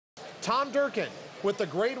Tom Durkin with the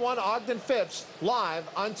Grade 1 Ogden Phipps live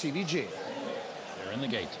on TVG. They're in the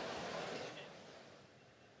gate.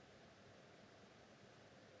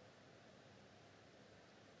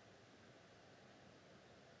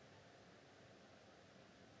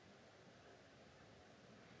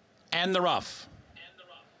 And the rough.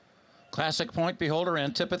 Classic Point, Beholder,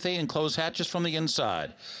 Antipathy, and Close Hatches from the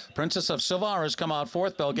inside. Princess of Silvar has come out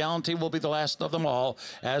fourth. Belle Galante will be the last of them all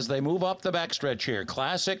as they move up the backstretch here.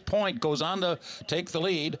 Classic Point goes on to take the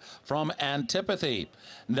lead from Antipathy.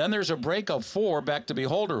 And then there's a break of 4 back to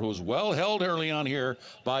Beholder, who's well held early on here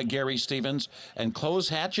by Gary Stevens. And Close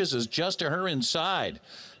Hatches is just to her inside.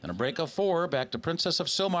 And a break of 4 back to Princess of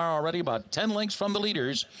Silmar, already about 10 lengths from the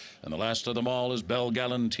leaders. And the last of them all is Belle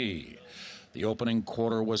Galante. The opening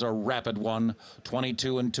quarter was a rapid one,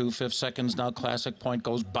 22 2/5 seconds. Now Classic Point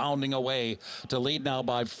goes bounding away to lead now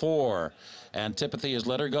by 4. Antipathy has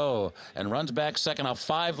let her go and runs back second, now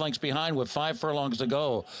 5 lengths behind with 5 furlongs to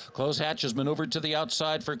go. Close Hatch is maneuvered to the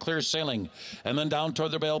outside for clear sailing. And then down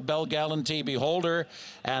toward the Belle Galante, Beholder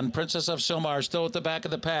and Princess of Silmar still at the back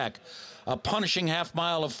of the pack. A punishing half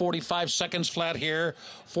mile of 45 seconds flat here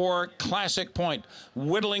for Classic Point,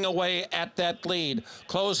 whittling away at that lead.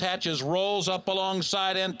 Close Hatches rolls up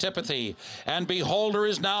alongside Antipathy, and Beholder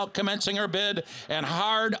is now commencing her bid, and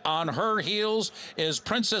hard on her heels is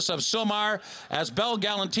Princess of Silmar as Belle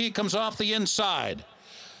Galante comes off the inside.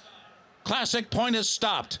 Classic Point is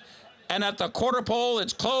stopped. And at the quarter pole,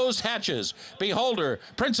 it's Close Hatches, Beholder,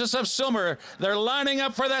 Princess of Silmar. They're lining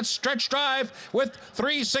up for that stretch drive with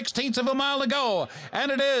 3/16 of a mile to go.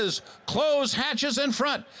 And it is Close Hatches in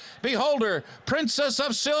front. Beholder, Princess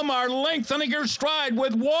of Silmar lengthening her stride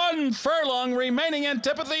with 1 furlong remaining.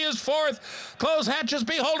 Antipathy is fourth. Close Hatches,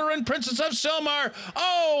 Beholder, and Princess of Silmar.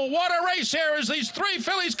 Oh, what a race here as these 3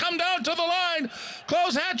 fillies come down to the line.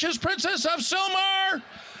 Close Hatches, Princess of Silmar.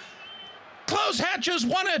 Close Hatches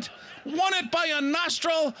won it. Won it by a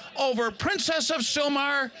nostril over Princess of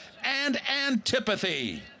Silmar and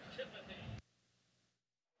Antipathy.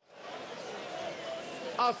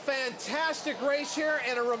 A fantastic race here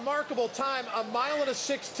and a remarkable time. 1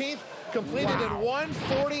 1/16 completed in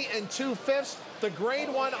 1:40 2/5. The Grade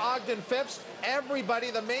 1 Ogden Phipps. Everybody,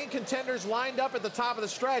 the main contenders lined up at the top of the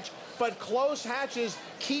stretch, but Close Hatches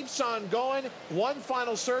keeps on going. One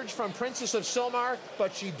final surge from Princess of Silmar,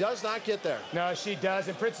 but she does not get there. No, she does,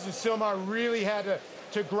 and Princess of Silmar really had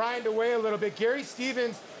to grind away a little bit. Gary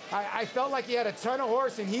Stevens, I felt like he had a ton of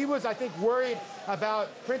horse, and he was, I think, worried about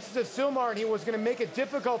Princess of Silmar, and he was going to make it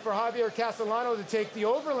difficult for Javier Castellano to take the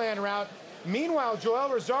overland route. Meanwhile, Joel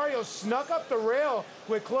Rosario snuck up the rail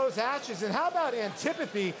with Close Hatches. And how about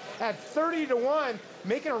Antipathy at 30 to 1,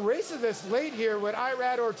 making a race of this late here with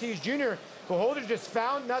Irad Ortiz Jr. Beholder just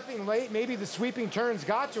found nothing late. Maybe the sweeping turns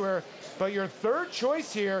got to her. But your third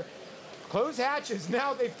choice here, Close Hatches.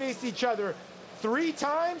 Now they faced each other 3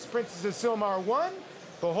 times. Princess of Silmar won,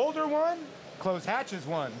 Beholder won, Close Hatches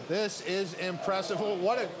won. This is impressive.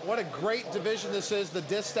 What a great division this is, the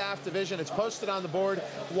Distaff division. It's posted on the board.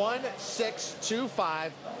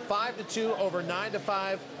 1-6-2-5, 5-2 over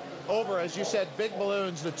 9-5 over, as you said, big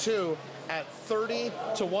balloons, the 2 at 30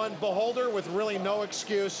 to 1. Beholder with really no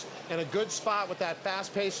excuse and a good spot with that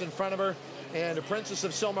fast pace in front of her. And the Princess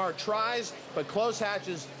of Silmar tries, but Close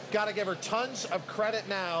Hatches, got to give her tons of credit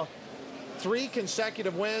now. 3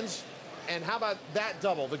 consecutive wins. And how about that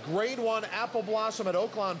double? The Grade 1 Apple Blossom at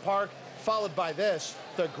Oaklawn Park, followed by this,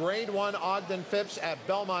 the Grade 1 Ogden Phipps at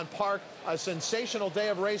Belmont Park. A sensational day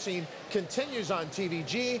of racing continues on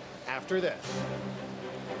TVG after this.